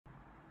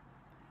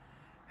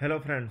Hello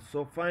friends,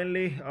 so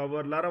finally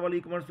our Laravel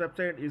e-commerce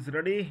website is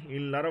ready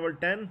in Laravel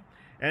 10,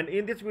 and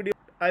in this video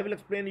I will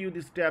explain you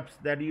the steps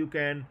that you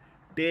can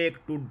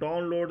take to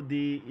download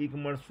the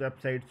e-commerce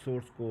website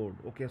source code,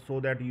 okay, so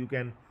that you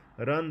can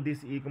run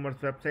this e-commerce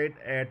website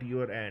at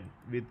your end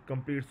with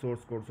complete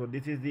source code. So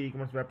this is the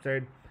e-commerce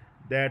website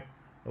that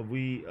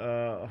we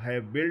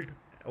have built,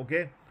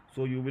 okay.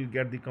 So you will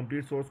get the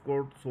complete source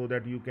code so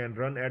that you can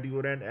run at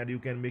your end and you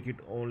can make it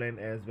online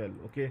as well,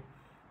 okay.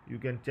 You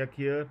can check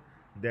here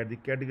that the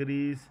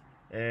categories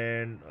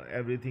and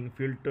everything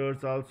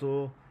filters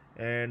also,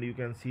 and you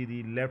can see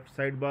the left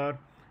sidebar.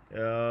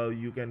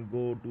 You can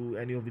go to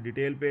any of the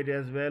detail page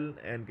as well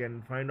and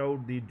can find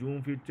out the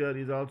zoom feature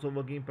is also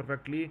working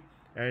perfectly,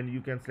 and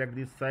you can select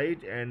the size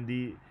and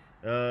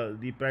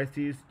the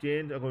prices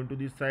change according to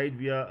the size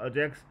via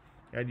Ajax,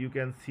 and you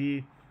can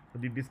see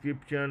the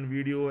description,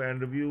 video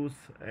and reviews,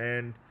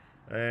 and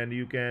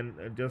you can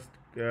just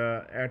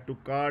add to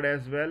cart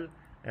as well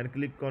and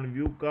click on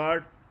view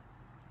cart,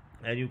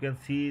 and you can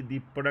see the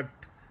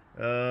product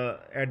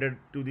added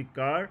to the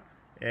cart,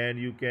 and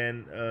you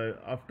can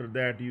after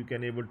that you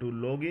can able to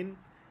log in.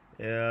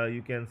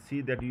 You can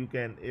see that you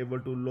can able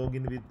to log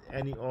in with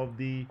any of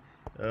the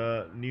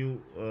new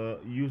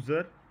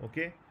user,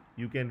 okay.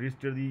 You can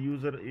register the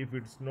user if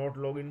it's not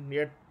login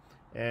yet,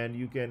 and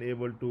you can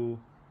able to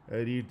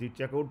reach the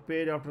checkout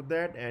page after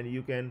that, and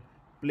you can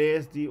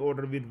place the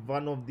order with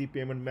one of the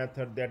payment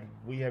method that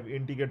we have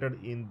integrated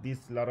in this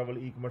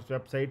Laravel e-commerce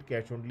website: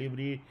 cash on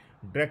delivery,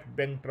 direct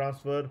bank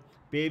transfer,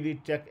 pay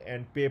with check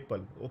and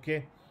PayPal,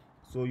 okay.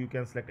 So you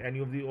can select any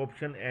of the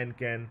option and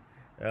can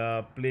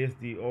place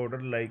the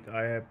order. Like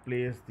I have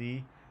placed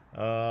the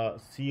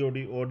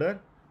COD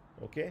order,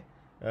 okay.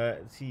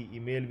 See,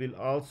 email will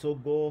also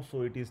go,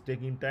 so it is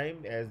taking time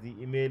as the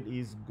email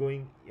is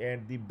going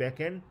at the back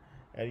end,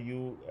 and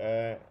you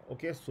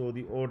okay. So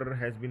the order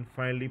has been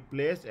finally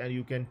placed, and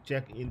you can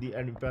check in the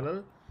admin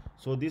panel.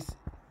 So this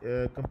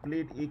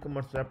complete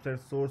e-commerce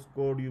website source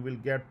code you will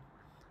get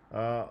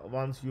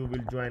once you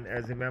will join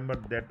as a member.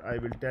 That I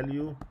will tell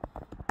you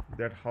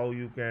that how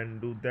you can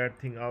do that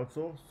thing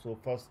also. So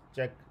first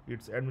check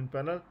its admin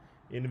panel,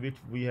 in which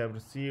we have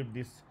received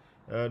this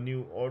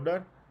new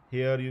order.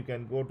 Here you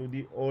can go to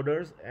the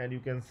orders, and you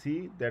can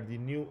see that the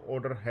new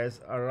order has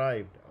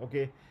arrived,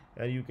 okay.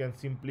 And you can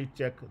simply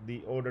check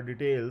the order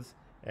details,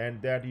 and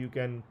that you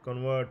can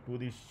convert to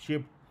the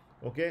shipped,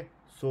 okay.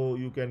 So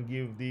you can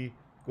give the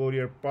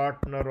courier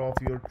partner of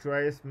your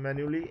choice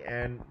manually,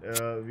 and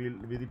will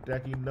with the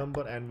tracking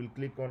number, and will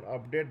click on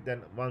update.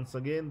 Then once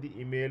again the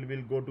email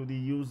will go to the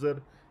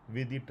user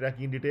with the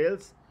tracking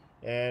details,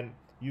 and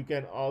you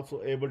can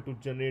also able to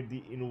generate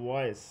the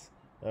invoice,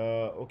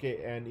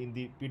 okay, and in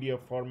the PDF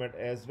format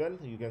as well.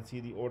 You can see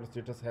the order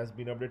status has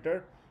been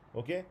updated,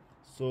 okay.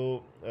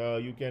 So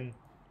you can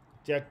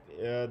check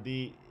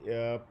the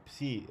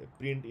see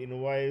print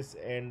invoice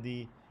and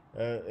the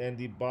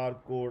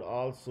barcode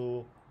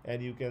also,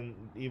 and you can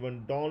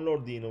even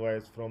download the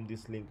invoice from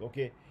this link,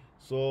 okay.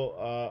 So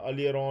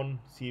earlier on,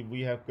 see,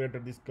 we have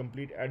created this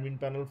complete admin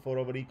panel for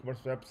our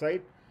e-commerce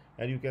website,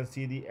 and you can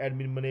see the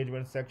admin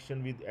management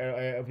section with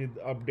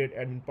update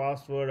admin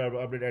password or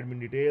update admin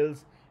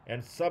details,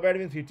 and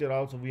sub-admin feature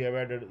also we have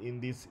added in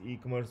this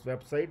e-commerce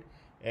website.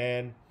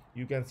 And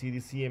you can see the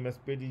CMS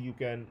pages. You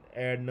can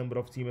add number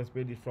of CMS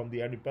pages from the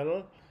admin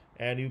panel,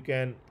 and you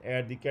can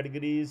add the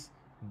categories,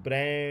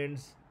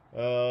 brands,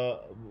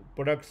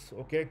 products,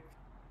 okay.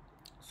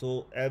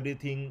 So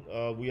everything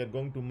we are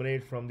going to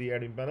manage from the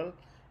admin panel.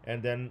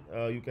 And then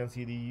you can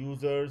see the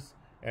users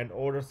and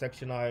order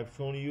section. I have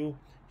shown you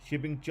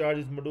shipping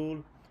charges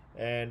module,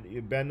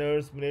 and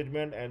banners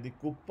management, and the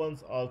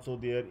coupons also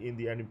there in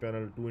the admin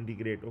panel to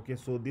integrate, okay.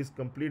 So this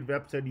complete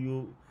website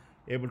you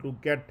able to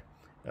get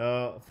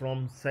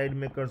from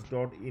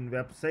sidemakers.in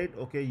website,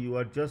 okay. You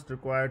are just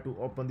required to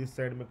open this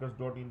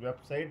sidemakers.in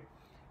website,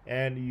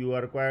 and you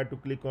are required to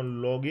click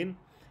on login,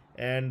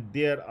 and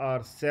there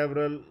are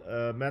several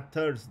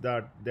methods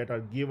that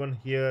are given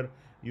here.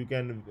 You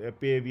can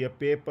pay via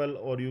PayPal,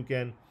 or you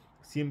can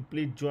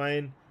simply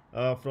join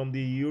from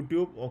the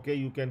YouTube, okay.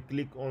 You can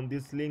click on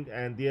this link,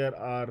 and there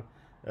are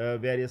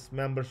various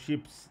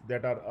memberships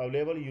that are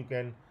available. You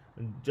can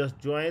just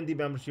join the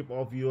membership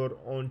of your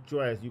own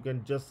choice. You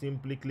can just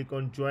simply click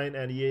on join,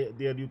 and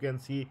there you can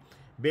see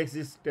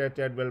basic stat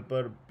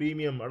developer,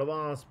 premium,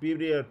 advanced,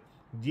 superior,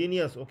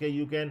 genius, okay.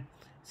 You can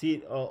see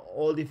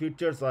all the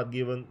features are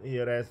given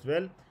here as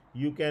well.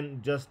 You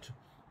can just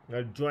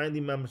join the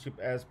membership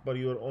as per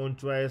your own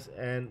choice,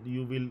 and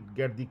you will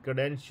get the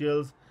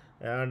credentials.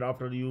 And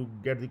after you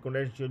get the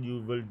credential,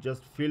 you will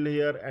just fill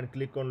here and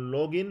click on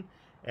login,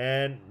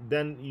 and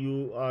then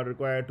you are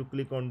required to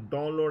click on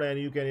download, and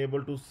you can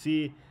able to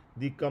see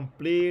the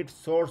complete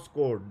source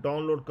code.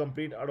 Download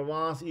complete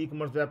advanced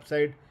e-commerce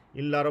website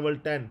in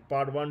Laravel 10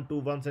 part 1 to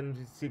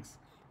 176,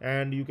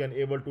 and you can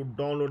able to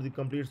download the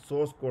complete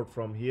source code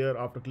from here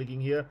after clicking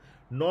here.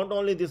 Not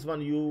only this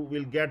one, you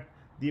will get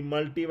the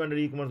multi-vendor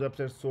e-commerce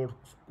website source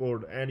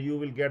code, and you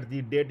will get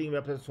the dating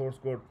website source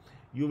code.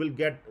 You will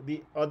get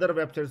the other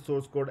website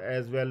source code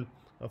as well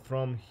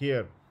from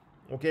here,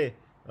 Okay.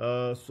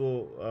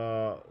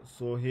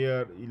 So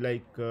here,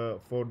 like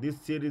for this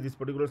series, this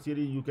particular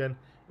series, you can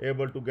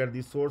able to get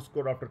the source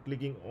code after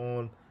clicking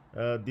on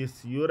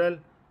this URL.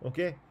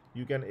 Okay,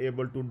 you can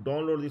able to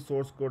download the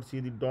source code.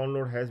 See, the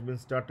download has been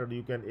started.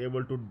 You can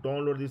able to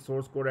download the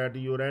source code at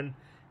your end,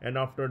 and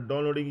after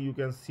downloading, you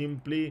can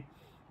simply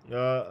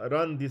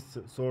run this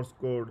source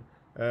code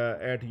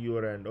at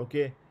your end.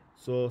 Okay,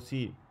 so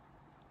see,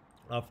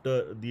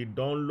 after the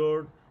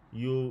download,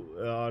 you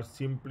are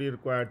simply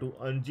required to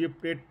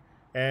unzip it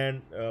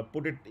and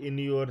put it in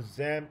your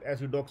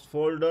XAMPP docs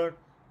folder.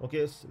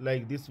 Okay,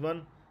 like this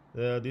one.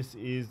 This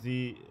is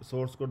the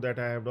source code that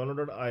I have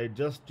downloaded. I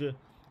just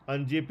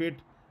unzip it,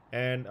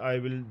 and I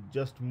will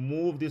just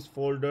move this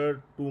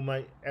folder to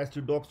my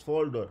docs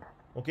folder.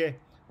 Okay,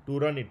 to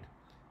run it.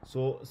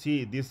 So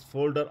see, this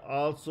folder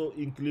also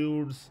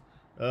includes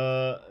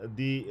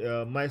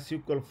the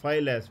MySQL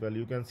file as well.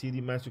 You can see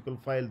the MySQL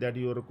file that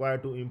you are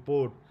required to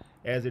import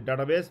as a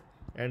database.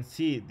 And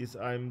see, this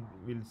I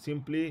will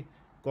simply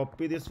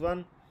copy this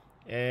one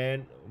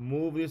and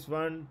move this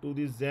one to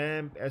the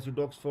XAMPP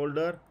docs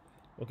folder.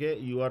 Okay,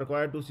 you are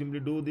required to simply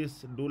do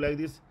this, do like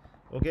this.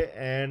 Okay,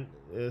 and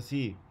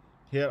see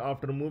here,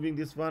 after moving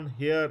this one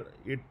here,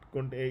 it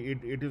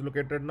is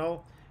located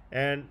now.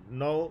 And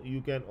now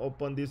you can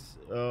open this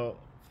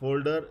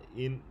folder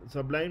in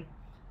Sublime.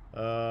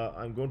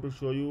 I'm going to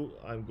show you.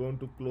 I'm going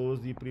to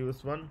close the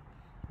previous one,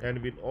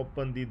 and we'll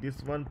open the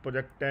this one,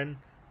 project 10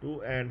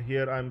 2. And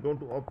here I'm going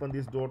to open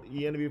this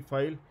 .env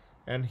file,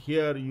 and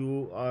here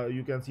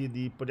you can see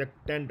the project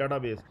 10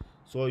 database.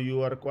 So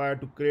you are required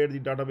to create the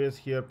database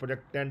here,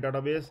 project 10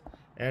 database,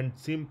 and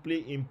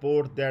simply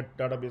import that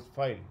database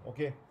file.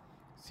 Okay,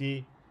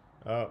 see,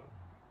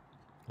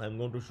 I'm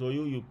going to show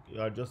you.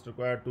 You are just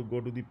required to go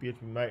to the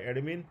PHP My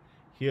Admin.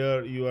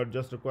 Here you are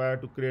just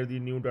required to create the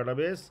new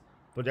database,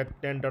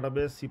 project 10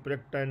 database. See,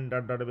 project 10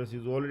 database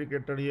is already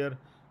created here.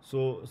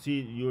 So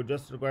see, you're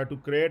just required to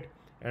create,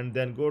 and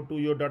then go to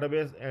your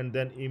database and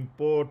then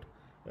import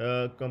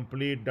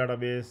complete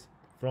database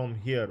from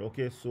here.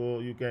 Okay, so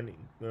you can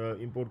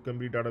import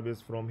complete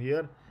database from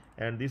here,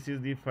 and this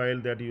is the file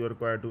that you are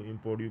required to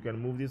import. You can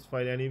move this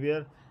file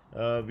anywhere,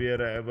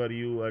 wherever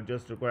you are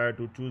just required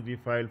to choose the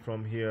file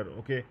from here.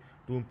 Okay,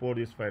 to import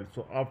this file.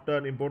 So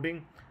after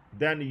importing,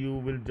 then you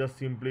will just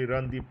simply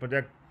run the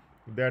project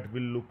that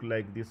will look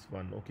like this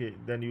one. Okay,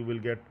 then you will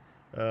get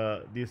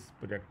this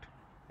project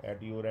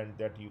at your end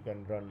that you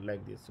can run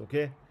like this.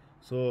 Okay,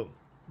 so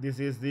this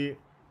is the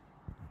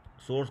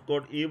source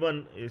code.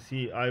 Even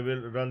see, I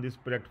will run this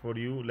project for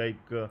you. Like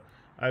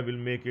I will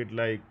make it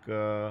like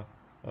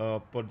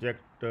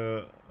project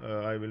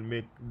I will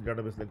make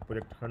database like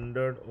project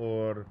 100,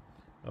 or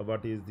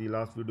what is the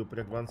last video,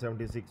 project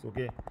 176.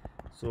 Okay,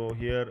 so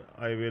here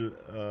I will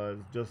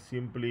just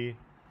simply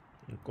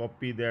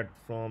copy that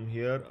from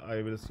here.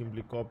 I will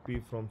simply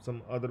copy from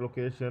some other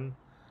location,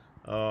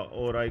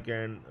 or I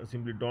can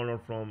simply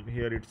download from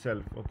here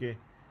itself. Okay,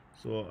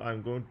 so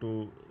I'm going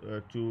to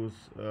choose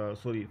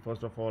sorry,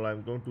 first of all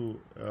I'm going to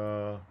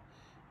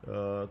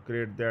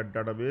create that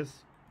database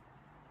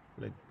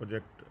like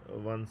project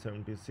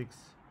 176.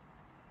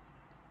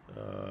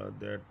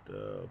 That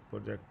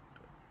project,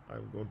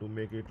 I'm going to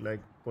make it like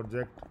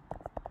project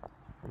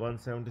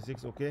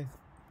 176. Okay,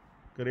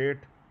 create.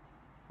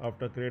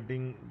 After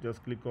creating,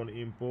 just click on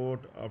import.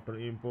 After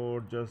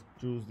import, just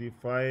choose the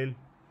file.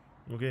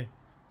 Okay,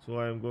 so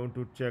I am going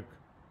to check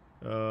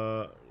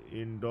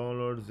in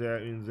downloads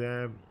in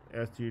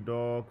XAMPP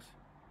docs.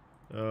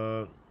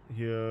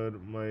 Here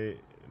my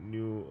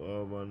new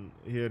one,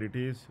 here it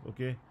is.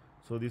 Okay,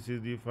 so this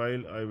is the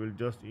file. I will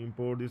just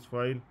import this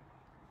file.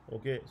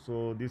 Okay,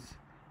 so this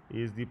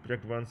is the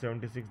project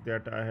 176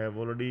 that I have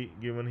already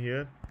given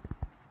here.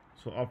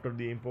 So after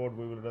the import,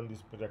 we will run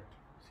this project.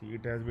 See,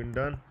 it has been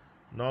done.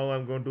 Now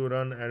I'm going to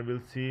run, and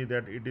we'll see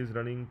that it is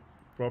running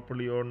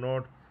properly or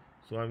not.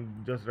 So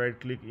I'm just right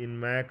click in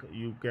Mac.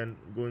 You can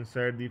go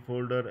inside the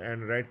folder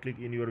and right click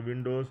in your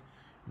Windows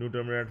new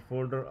terminal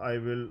folder. I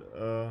will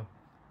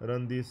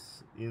run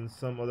this in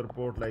some other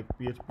port like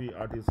PHP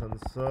artisan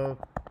serve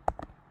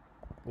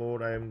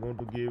port. I am going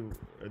to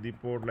give the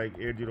port like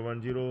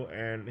 8010,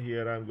 and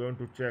here I'm going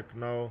to check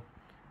now,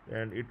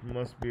 and it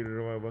must be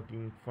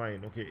working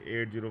fine. Okay,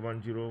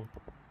 8010,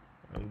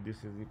 and this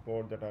is the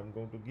port that I'm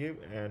going to give,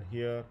 and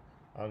here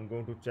I'm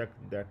going to check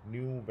that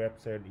new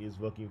website is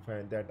working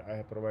fine that I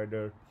have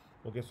provided.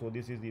 Okay, so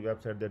this is the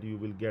website that you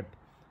will get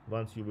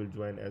once you will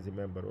join as a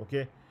member.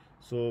 Okay,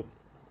 so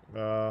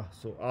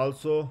so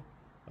also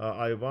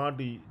I want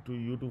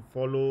you to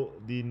follow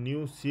the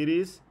new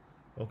series,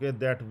 okay,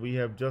 that we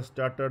have just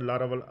started,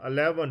 Laravel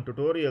 11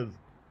 tutorials.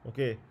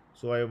 Okay,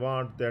 so I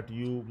want that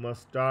you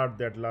must start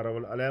that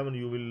Laravel 11.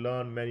 You will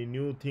learn many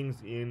new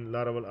things in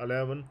Laravel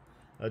 11.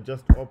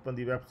 Just open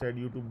the website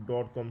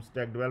youtube.com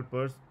stack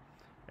developers,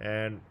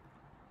 and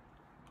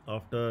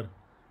after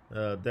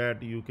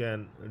that you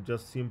can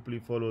just simply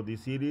follow the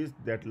series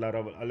that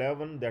Laravel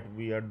 11 that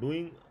we are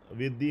doing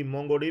with the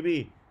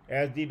MongoDB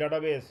as the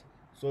database.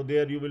 So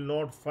there you will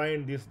not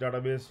find this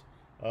database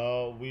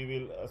we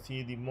will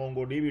see the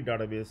MongoDB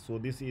database. So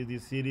this is the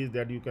series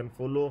that you can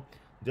follow.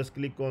 Just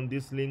click on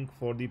this link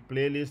for the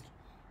playlist.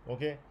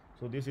 Okay,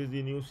 so this is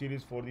the new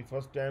series. For the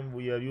first time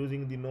we are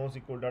using the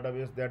NoSQL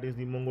database, that is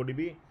the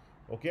MongoDB.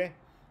 Okay,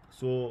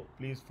 so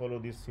please follow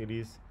this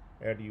series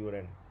at your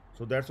end.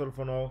 So that's all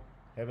for now.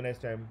 Have a nice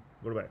time.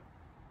 Goodbye.